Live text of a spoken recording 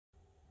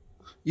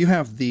You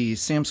have the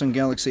Samsung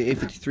Galaxy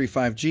A53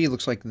 5G.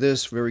 Looks like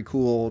this. Very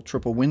cool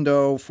triple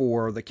window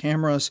for the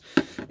cameras.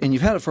 And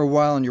you've had it for a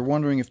while and you're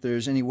wondering if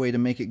there's any way to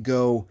make it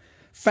go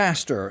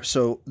faster.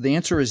 So the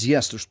answer is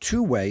yes. There's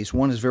two ways.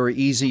 One is very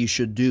easy. You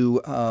should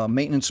do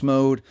maintenance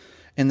mode.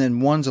 And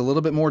then one's a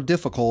little bit more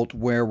difficult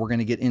where we're going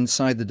to get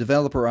inside the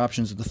developer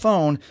options of the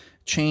phone,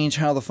 change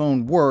how the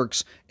phone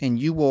works, and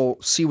you will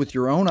see with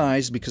your own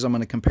eyes, because I'm going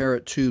to compare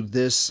it to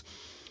this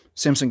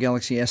Samsung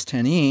Galaxy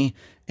S10e,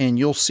 and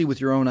you'll see with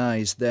your own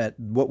eyes that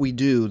what we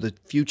do, the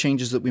few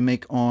changes that we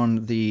make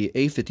on the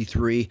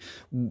A53,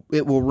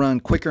 it will run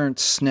quicker and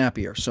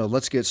snappier. So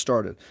let's get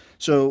started.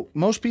 So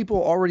most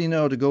people already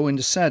know to go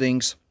into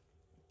settings,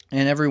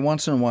 and every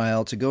once in a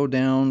while to go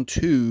down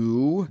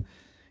to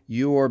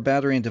your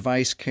battery and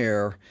device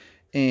care,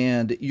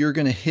 and you're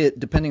going to hit,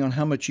 depending on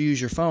how much you use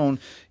your phone,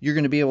 you're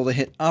going to be able to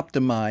hit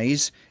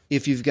optimize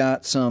if you've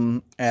got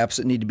some apps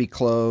that need to be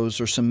closed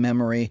or some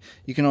memory.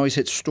 You can always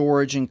hit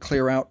storage and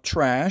clear out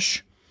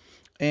trash,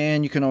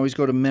 and you can always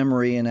go to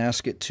memory and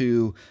ask it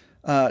to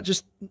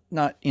just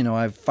not,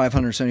 I have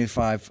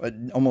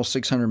 575, almost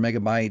 600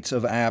 megabytes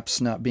of apps,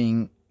 not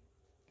being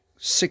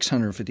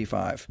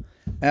 655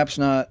 apps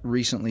not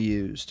recently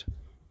used.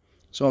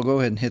 So I'll go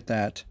ahead and hit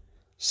that.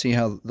 See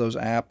how those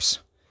apps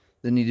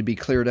that need to be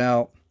cleared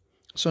out.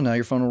 So now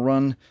your phone will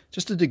run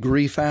just a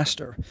degree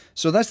faster.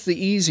 So that's the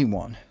easy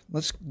one.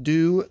 Let's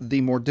do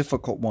the more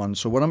difficult one.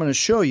 So what I'm going to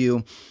show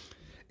you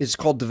is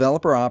called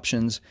developer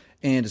options,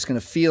 and it's going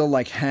to feel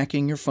like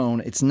hacking your phone.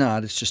 It's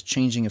not. It's just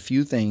changing a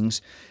few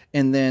things.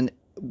 And then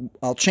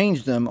I'll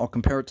change them. I'll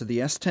compare it to the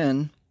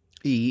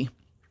S10e.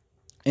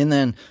 And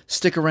then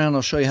stick around.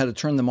 I'll show you how to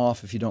turn them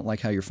off if you don't like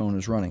how your phone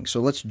is running.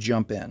 So let's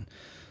jump in.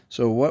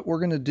 So what we're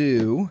going to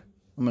do,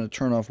 I'm going to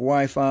turn off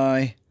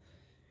Wi-Fi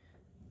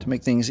to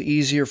make things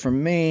easier for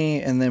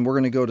me, and then we're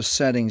going to go to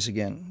settings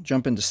again.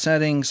 Jump into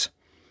settings.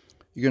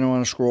 You're going to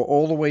want to scroll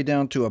all the way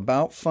down to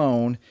About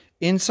Phone.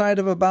 Inside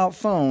of About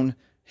Phone,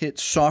 hit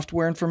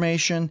Software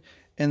Information,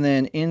 and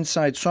then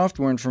inside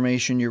Software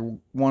Information, you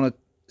want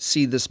to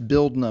see this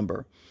build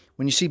number.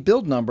 When you see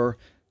build number,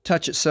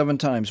 touch it 7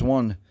 times.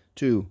 1,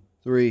 2,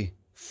 3,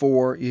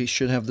 4. You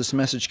should have this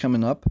message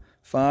coming up.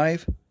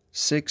 5,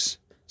 6,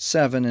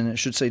 7, and it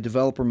should say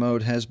developer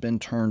mode has been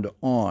turned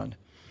on.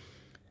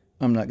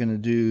 I'm not going to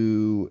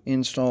do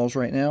installs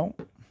right now.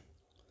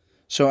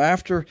 So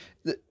after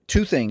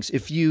two things,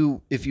 if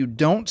you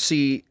don't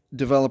see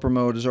developer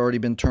mode has already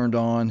been turned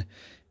on,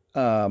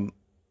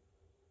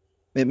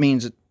 it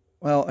means it,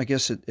 well, I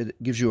guess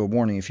it gives you a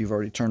warning if you've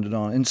already turned it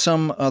on. In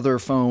some other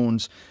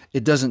phones,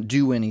 it doesn't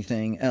do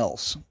anything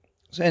else.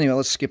 So anyway,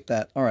 let's skip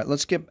that. All right,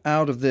 let's get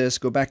out of this,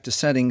 go back to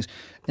settings,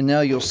 and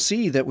now you'll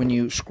see that when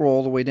you scroll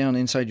all the way down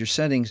inside your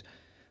settings,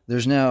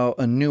 there's now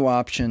a new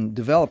option,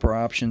 developer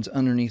options,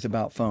 underneath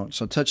About Phone.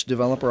 So touch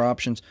developer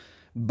options.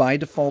 By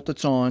default,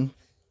 it's on.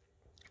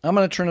 I'm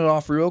going to turn it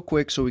off real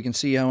quick so we can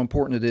see how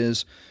important it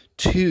is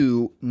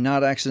to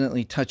not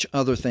accidentally touch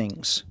other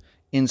things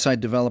inside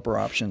developer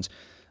options.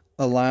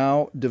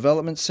 Allow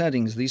development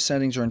settings. These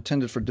settings are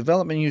intended for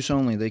development use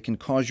only. They can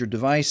cause your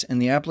device and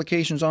the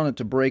applications on it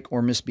to break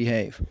or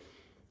misbehave.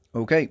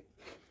 Okay,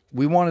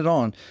 we want it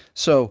on.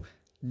 So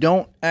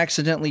don't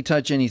accidentally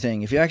touch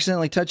anything. If you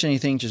accidentally touch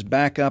anything, just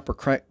back up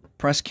or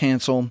press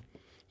cancel.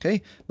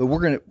 Okay, but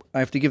I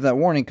have to give that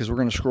warning because we're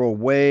going to scroll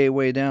way,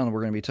 way down and we're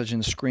going to be touching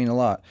the screen a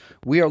lot.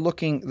 We are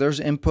looking, there's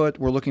input.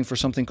 We're looking for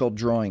something called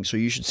drawing. So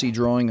you should see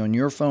drawing on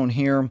your phone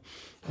here.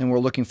 And we're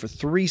looking for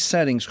 3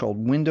 settings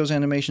called Windows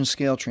Animation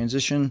Scale,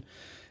 Transition,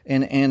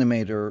 and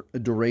Animator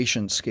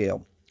Duration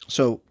Scale.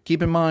 So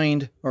keep in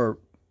mind, or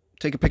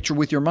take a picture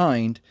with your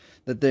mind,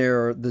 that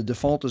the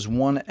default is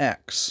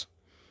 1x.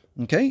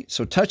 Okay,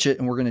 so touch it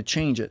and we're going to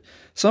change it.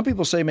 Some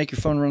people say make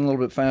your phone run a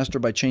little bit faster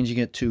by changing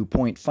it to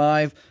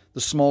 0.5. The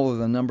smaller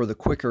the number, the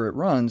quicker it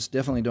runs.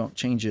 Definitely don't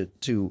change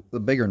it to the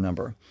bigger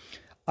number.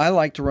 I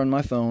like to run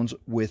my phones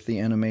with the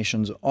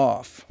animations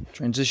off.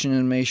 Transition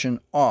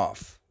animation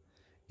off.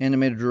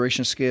 Animated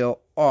duration scale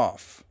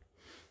off.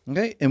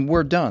 Okay, and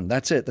we're done.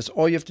 That's it. That's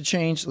all you have to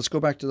change. Let's go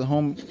back to the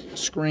home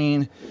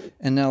screen,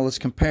 and now let's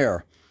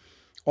compare.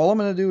 All I'm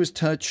going to do is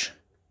touch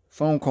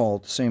phone call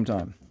at the same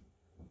time.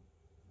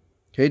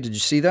 Okay, did you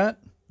see that?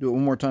 Do it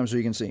one more time so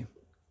you can see.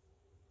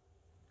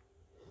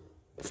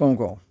 Phone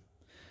call.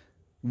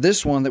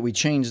 This one that we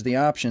changed the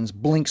options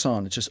blinks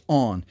on. It's just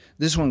on.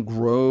 This one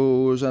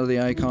grows out of the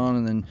icon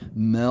and then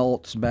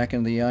melts back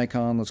into the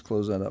icon. Let's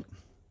close that up.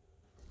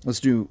 Let's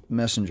do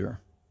Messenger.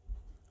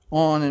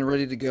 On and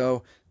ready to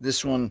go.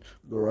 This one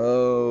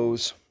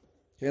grows.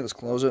 Okay, let's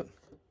close it.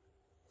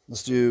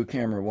 Let's do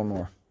camera, one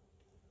more.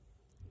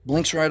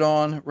 Blinks right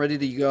on, ready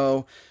to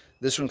go.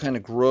 This one kind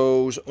of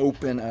grows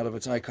open out of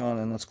its icon,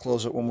 and let's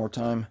close it one more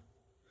time.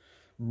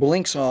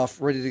 Blinks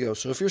off, ready to go.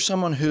 So if you're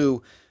someone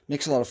who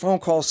makes a lot of phone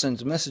calls,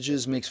 sends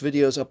messages, makes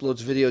videos,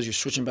 uploads videos, you're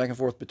switching back and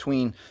forth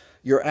between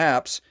your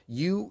apps,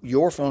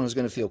 your phone is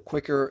going to feel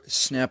quicker,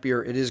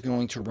 snappier. It is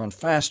going to run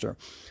faster.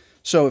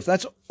 So if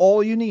that's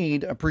all you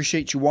need, I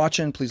appreciate you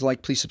watching. Please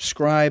like, please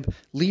subscribe.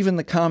 Leave in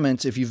the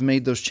comments if you've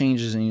made those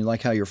changes and you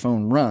like how your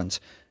phone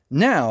runs.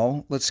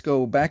 Now, let's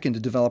go back into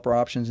developer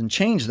options and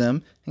change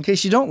them in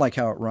case you don't like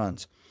how it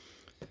runs.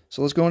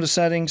 So let's go into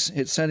settings,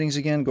 hit settings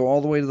again, go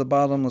all the way to the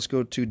bottom. Let's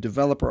go to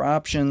developer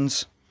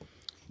options.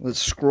 Let's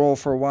scroll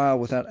for a while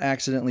without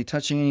accidentally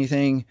touching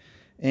anything.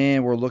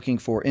 And we're looking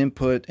for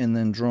input and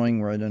then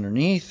drawing right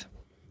underneath.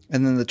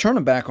 And then to turn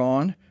it back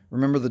on,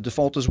 remember the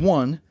default is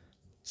 1.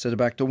 Set it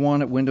back to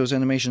 1 at Windows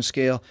animation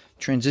scale.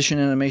 Transition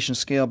animation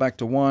scale back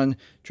to 1.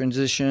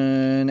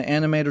 Transition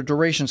animator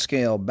duration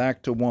scale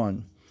back to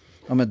 1.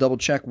 I'm going to double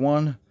check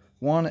 1,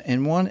 1,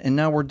 and 1, and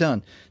now we're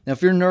done. Now,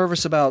 if you're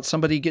nervous about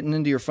somebody getting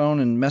into your phone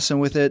and messing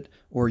with it,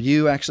 or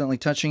you accidentally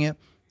touching it,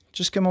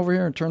 just come over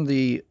here and turn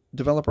the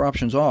developer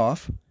options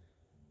off.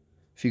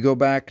 If you go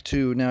back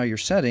to now your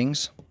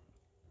settings,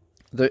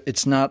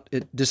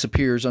 it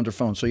disappears under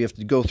phone. So you have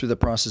to go through the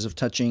process of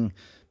touching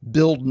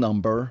build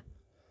number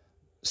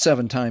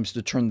 7 times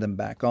to turn them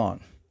back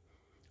on.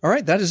 All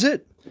right, that is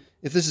it.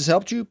 If this has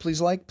helped you,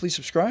 please like, please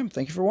subscribe.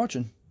 Thank you for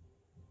watching.